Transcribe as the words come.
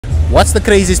What's the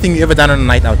craziest thing you ever done on a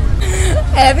night out?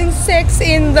 Having sex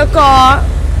in the car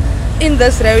in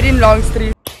this road in Long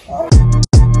Street.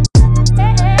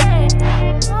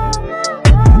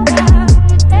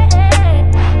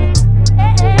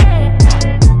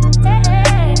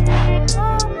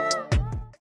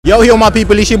 Yo my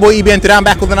people, it's your boy EB and today I'm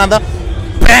back with another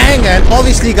bang. And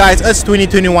obviously guys, it's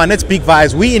 2021, it's big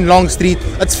vibes, we in Long Street,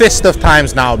 it's festive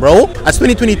times now bro. It's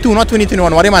 2022, not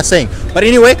 2021, what am I saying? But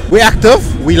anyway, we're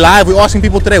active, we live, we're asking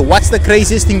people today what's the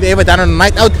craziest thing they ever done on a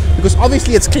night out, because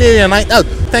obviously it's clearly a night out.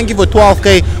 Thank you for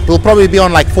 12k, we'll probably be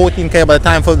on like 14k by the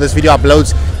time for this video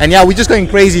uploads. And yeah, we're just going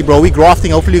crazy bro, we're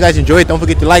grafting. Hopefully you guys enjoy it. Don't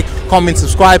forget to like, comment,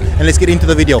 subscribe, and let's get into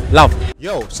the video. Love.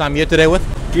 Yo, so I'm here today with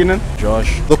Keenan,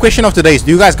 Josh. The question of today is,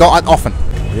 do you guys go out often?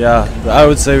 Yeah, I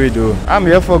would say we do. I'm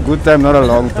here for a good time, not a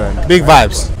long time. Big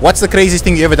vibes. What's the craziest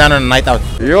thing you ever done on a night out?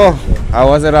 Yo, I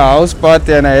was at a house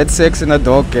party and I had sex in a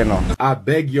dog kennel. I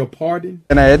beg your pardon?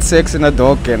 And I had sex in a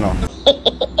dog kennel.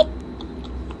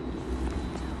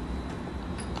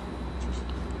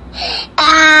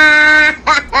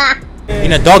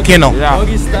 In a dog kennel? Yeah.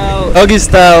 Doggy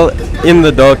style in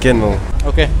the dog kennel.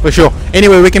 Okay, for sure.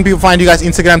 Anyway, where can people find you guys?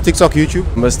 Instagram, TikTok, YouTube?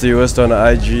 Mr. West on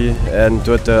IG and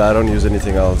Twitter. I don't use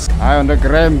anything else. I on the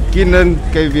gram, Keenan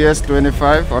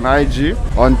KVS25 on IG.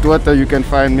 On Twitter, you can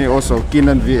find me also,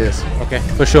 Keenan VS. Okay,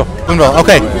 for sure.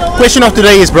 Okay, question of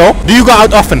today is, bro, do you go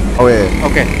out often? Oh yeah.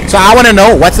 Okay, so I want to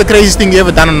know, what's the craziest thing you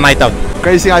ever done on a night out?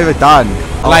 Crazy thing I ever done.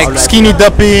 Like skinny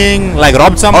dipping, like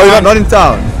robbed someone? Oh, not in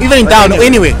town. Even in town,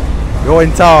 anyway. You're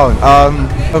in town.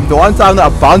 The one time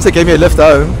that a bouncer gave me a lift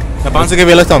home. The bouncer gave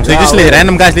you a lift home, so you just let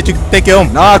random guys let you take you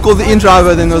home? No, I called the in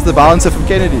driver, then it was the bouncer from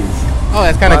Kennedy's. Oh,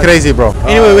 that's kind of crazy, bro.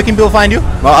 Anyway, where can people find you?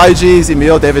 My IG is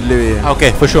Emil David Louis.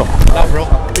 Okay, for sure. Love, bro.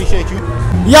 Appreciate you.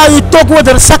 Yeah, you talk with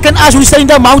the second us. We stay in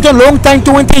the mountain long time,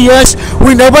 20 years.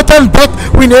 We never turn back.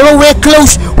 We never wear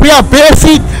clothes. We are bare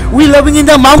feet. We living in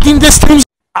the mountain, the streams.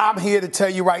 I'm here to tell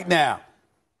you right now,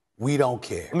 we don't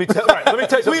care. Let me tell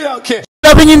you, we don't care.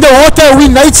 Living in the water, we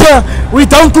nature. We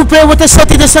don't compare with the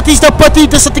city. The city is the pity.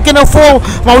 The city cannot fall.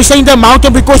 But we stay in the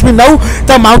mountain because we know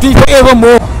the mountain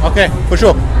forevermore. Okay, for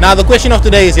sure. Now the question of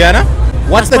today is, Yana,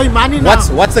 what's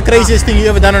the craziest thing you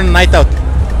ever done on a night out?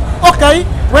 Okay,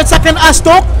 when second us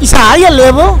talk, it's a higher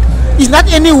level. It's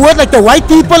not any word like the white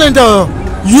people and the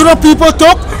Europe people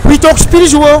talk. We talk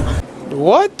spiritual.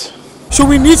 What? So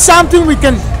we need something we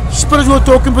can spiritual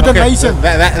talking with the nation.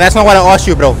 That's not what I asked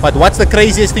you, bro. But what's the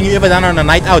craziest thing you ever done on a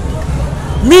night out?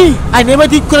 Me, I never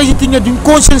did crazy things. I do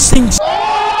conscious things.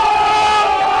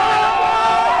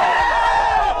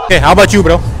 Okay, how about you,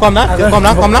 bro? Come now, come.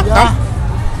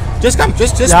 Just come,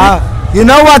 just. Yeah. You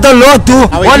know what the Lord do?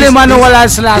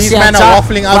 These men are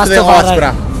waffling out to their hearts,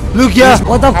 bro. Look here,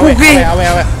 what a cookie.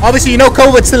 Obviously, you know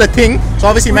COVID's still a thing. So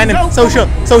obviously, man,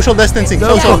 social distancing,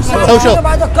 social.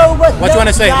 What you want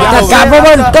to say? The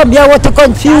government come here with the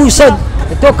confusion.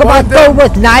 They talk about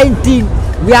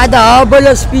COVID-19. We are the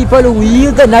herbalist people who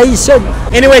heal the nation.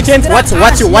 Anyway, gents, what's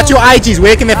your IGs?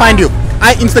 Where can they find you?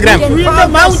 Instagram. We in the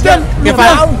mountain.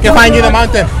 Can find you in the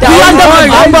mountain.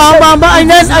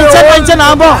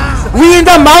 We in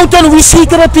the mountain. We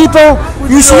secret people.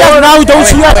 You see us now, don't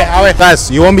see us.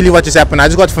 Guys, you won't believe what just happened. I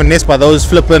just got finessed by those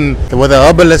flipping with the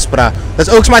herbalists, bruh. Those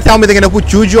oaks might tell me they're gonna put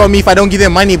juju on me if I don't give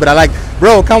them money, bruh. Like,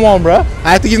 bro, come on, bruh.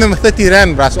 I have to give them 30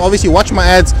 rand, bruh. So obviously watch my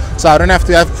ads so I don't have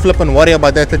to flip and worry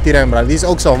about that 30 rand, bruh. These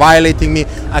oaks are violating me.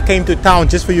 I came to town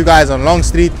just for you guys on Long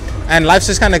Street. And life's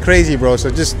just kind of crazy, bro. So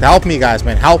just help me, guys,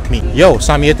 man. Help me. Yo,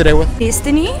 so I'm here today with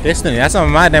Destiny. Destiny. That's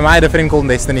my name. I had a friend called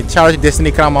Destiny. Shout out to Destiny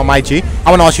Kram on my IG. I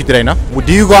want to ask you today, now.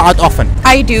 Do you go out often?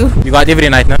 I do. You go out every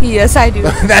night, no? Yes, I do.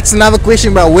 That's another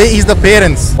question, bro. Where is the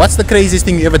parents? What's the craziest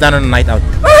thing you ever done on a night out?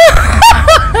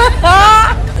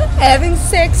 Having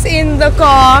sex in the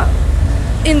car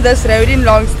in this road in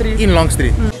Long Street. In Long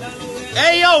Street.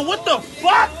 Hey, yo, what the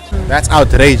fuck? That's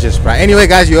outrageous, bro. Anyway,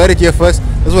 guys, you heard it here first.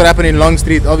 This is what happened in Long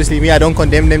Street. Obviously, me, I don't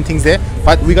condemn them things there,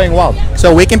 but we're going wild.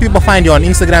 So where can people find you on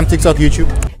Instagram, TikTok, YouTube?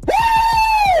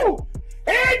 Woo!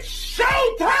 It's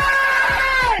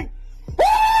showtime!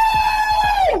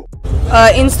 Woo!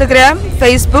 Instagram,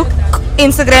 Facebook,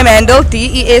 Instagram handle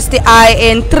DESTIN_KRUGER.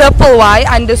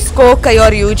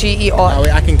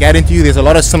 I can guarantee you there's a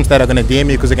lot of sims that are going to DM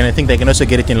you because they're going to think they can also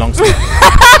get it in Long Street.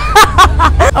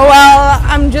 Well,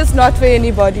 I'm just not for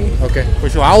anybody. Okay, for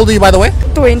sure. How old are you, by the way?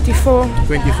 24.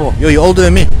 24. Yo, you're older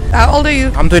than me. How old are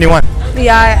you? I'm 21.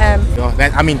 Yeah, I am. Yo,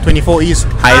 I mean, 24 is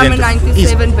higher I'm than... a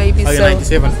 97 baby, Oh, you're so...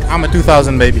 97. I'm a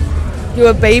 2000 baby.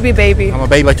 You're a baby. I'm a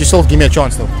baby, but you still give me a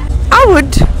chance, though. I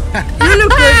would. You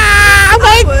look good. I'm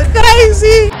like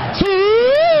crazy.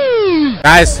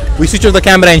 Guys, we switch off the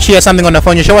camera and she has something on the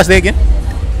phone. You show us there again.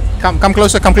 Come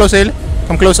closer, come closer, Ellie.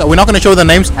 Come closer. We're not gonna show the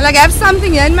names. Like, I have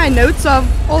something here in my notes of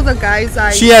all the guys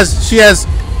She has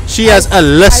a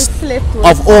list slept with.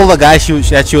 of all the guys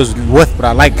that she was with,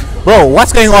 bro. Like, bro,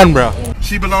 what's going on, bro?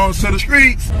 She belongs to the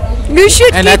streets. You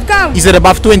should And keep calm. is it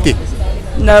above 20?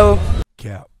 No.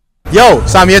 Yo,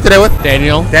 so I'm here today with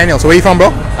Daniel. Daniel. So where you from, bro?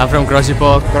 I'm from Grassy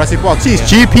Park. Grassy Park. Jeez,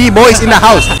 GP boys in the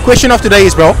house. Question of today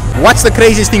is, bro, what's the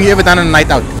craziest thing you ever done on a night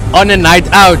out? On a night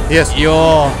out, Yes.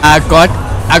 yo, I got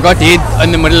hit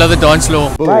in the middle of the dance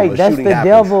floor. Right, that's the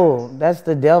devil. That's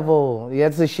the devil.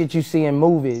 That's the shit you see in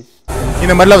movies. In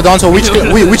the middle of the dance. So which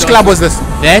club was this?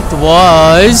 That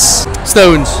was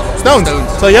Stones. Stones.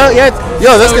 So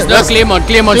that's No,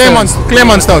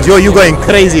 Claremont Stones. Yo, you going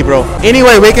crazy, bro.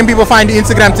 Anyway, where can people find you?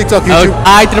 Instagram, TikTok, YouTube?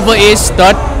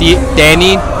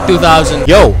 ISS.Danny2000.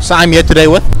 Yo, so I'm here today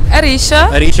with Arisha.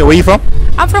 Arisha. Where you from?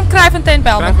 I'm from Kraaifontein,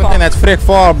 Belmont. Kraaifontein. That's frick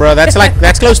far, bro.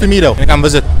 That's close to me though. Can I come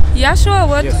visit? Yeah, sure,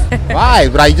 what? Why,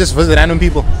 bro? You just visit random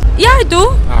people. Yeah, I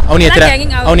do. Only Like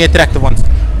hanging out. only attractive ones.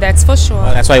 That's for sure.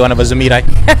 That's why you wanna visit me, right?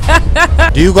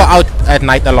 Do you go out at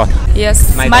night a lot?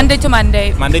 Yes, Night Monday to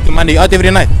Monday. Monday to Monday, out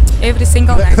every night. Every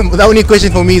single night. The only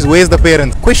question for me is, where's the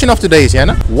parents? Question of today is,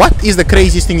 Yana, what is the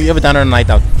craziest thing you ever done on a night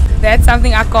out? That's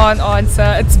something I can't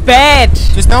answer. It's bad.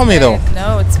 Just tell me though.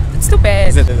 No, it's too bad.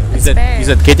 Is bad.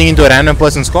 it getting into a random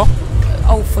person's car?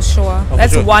 Oh, for sure. for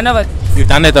That's sure. one of it. You've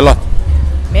done it a lot.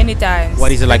 Many times.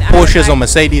 What is it, like And I don't Porsches or like-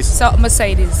 Mercedes? So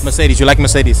Mercedes. Mercedes, you like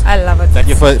Mercedes? I love it. That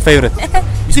your favorite?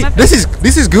 You see, this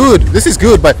is good. This is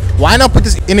good, but why not put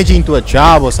this energy into a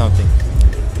job or something?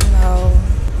 No.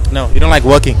 No, you don't like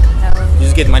working. No. You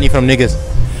just get money from niggas.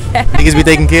 Niggas be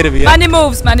taking care of you. Yeah? Money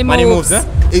moves. Money moves. Huh?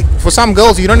 For some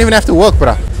girls, you don't even have to work,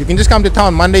 bruh. You can just come to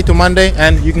town Monday to Monday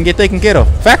and you can get taken care of.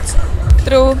 Facts?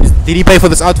 True. Did he pay for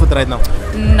this outfit right now?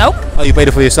 Nope. Oh, you paid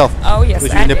it for yourself? Oh yes.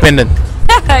 Because you're I did. independent.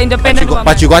 Independent woman.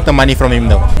 But you got the money from him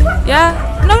though.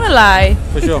 Yeah. I'm not gonna lie.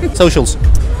 For sure. Socials.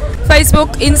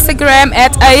 Facebook, Instagram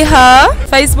at @her.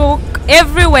 Facebook,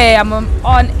 everywhere. I'm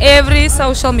on every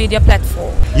social media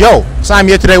platform. Yo, so I'm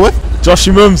here today with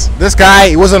Joshy Mims. this guy.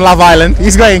 He was on Love Island.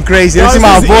 He's going crazy. This is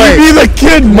my boy. Be the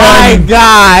kid, My man.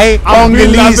 guy. I've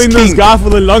been Congolese loving this king. guy for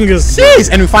the longest. Jeez,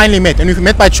 and we finally met. And we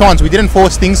met by chance. We didn't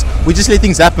force things. We just let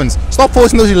things happen. Stop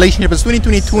forcing those relationships. It's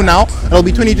 2022 now. It'll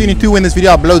be 2022 when this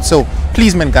video uploads. So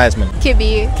please, man, guys, man.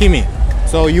 Kimi.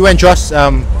 So you and Josh,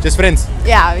 just friends.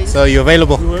 Yeah. So you're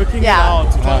available. We're working Yeah. it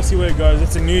out. We're trying to see where it goes.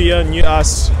 It's a new year, new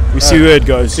us. We see where it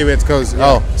goes. See where it goes.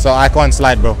 Oh, so I can't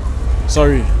slide, bro.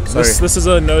 Sorry. Sorry. This is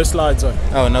a no slide zone.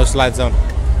 Oh, no slide zone.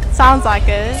 Sounds like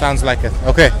it. Sounds like it.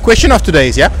 Okay. Question of today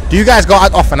is, yeah, do you guys go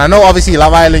out often? I know obviously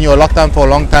Love Island, you were locked down for a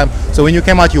long time. So when you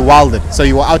came out, you wilded. So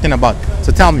you were out and about.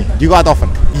 So tell me, do you go out often?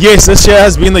 Yes, this year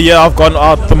has been the year I've gone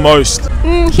out the most.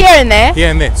 Here and there. Here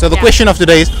and there. So the question of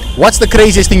today is, what's the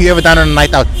craziest thing you ever done on a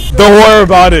night out? Don't worry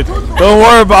about it. Don't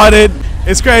worry about it.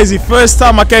 It's crazy. First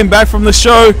time I came back from the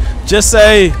show, just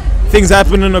say things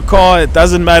happen in the car. It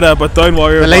doesn't matter, but don't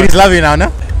worry The about ladies it. love you now,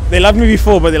 no? They loved me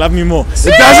before, but they love me more. It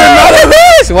doesn't matter.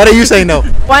 So what are you saying now?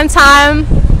 One time,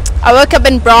 I woke up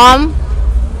in Brom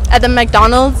at the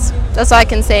McDonald's. That's all I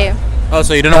can say. Oh,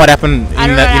 so you don't know what happened I in don't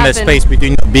know the what happened. space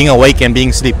between being awake and being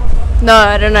asleep? No,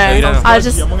 I don't know. you don't know. I was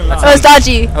just, it I'm not gonna lie. was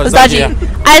dodgy. Oh, It was dodgy, dodgy.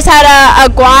 I just had a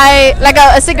guai, like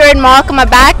a cigarette mark on my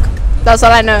back. That's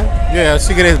all I know. Yeah,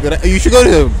 cigarettes. But you should go to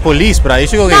the police, bro. You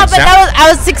should go No, get but I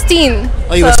was 16.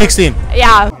 Oh, you were 16.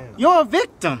 Yeah, You're a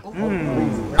victim.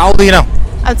 How old are you now?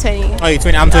 I'm 20. Oh, you're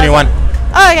 20. I'm 21.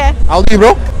 Oh, okay. How old are you,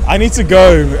 bro? I need to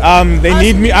go. They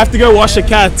need me. I have to go wash a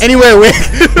cat. Anyway,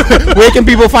 where can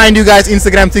people find you guys?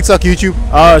 Instagram, TikTok, YouTube,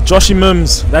 Joshy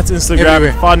Mims. That's Instagram.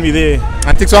 Everywhere. Find me there.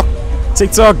 and TikTok?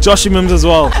 TikTok, Joshy Mims as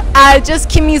well. Just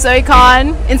Kimmy Zoe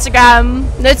Khan, Instagram,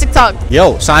 no TikTok.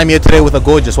 Yo, so I'm here today with a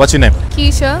gorgeous. What's your name?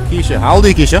 Keisha, Keisha. How old are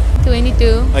you, Keisha?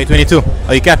 22. Are you 22?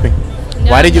 Are you capping?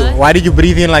 Why did you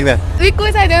breathe in like that?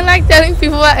 Because I don't like telling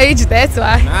people my age, that's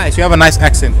why. Nice. You have a nice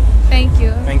accent. Thank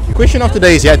you. Thank you. Question of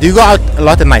today is, yeah, do you go out a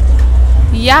lot at night?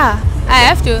 Yeah, I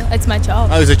have to. It's my job.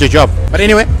 Oh, is it your job? But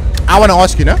anyway, I want to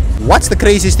ask you now, what's the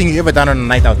craziest thing you ever done on a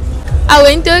night out? I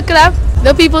went to a club.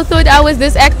 The people thought I was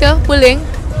this actor pulling,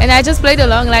 and I just played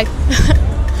along like.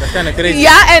 That's kind of crazy.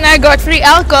 Yeah, and I got free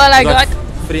alcohol. I got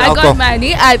got free I alcohol. got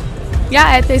money. I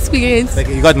had the experience. Like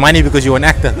you got money because you're an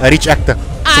actor, a rich actor.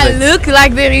 I look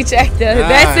like the rich actor.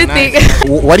 That's the nice.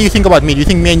 thing. What do you think about me? Do you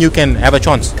think me and you can have a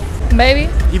chance? Maybe.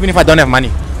 Even if I don't have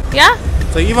money? Yeah.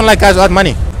 So you even like guys without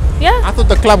money? Yeah. I thought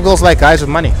the club girls like guys with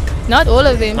money. Not all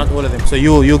of them. Not all of them. So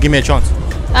you give me a chance.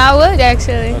 I would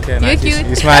actually. Okay, You're nice. cute.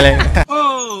 You're smiling.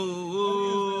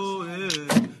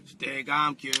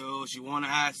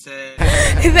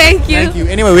 Thank you. Thank you.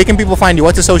 Anyway, where can people find you?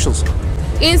 What's the socials?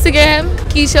 Instagram,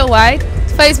 Keisha White.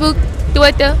 Facebook,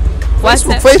 Twitter,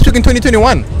 WhatsApp. Facebook in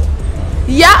 2021.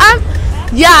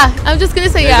 I'm just gonna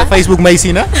say yeah. Facebook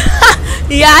Macy, no?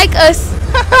 Yeah, like us.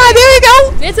 There we go.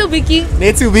 Net so bikkie.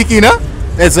 Net so bikkie, no?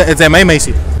 It's my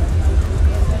Macy.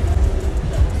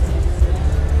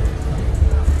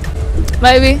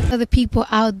 Maybe. For the people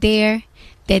out there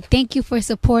that thank you for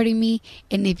supporting me,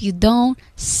 and if you don't,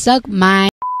 suck my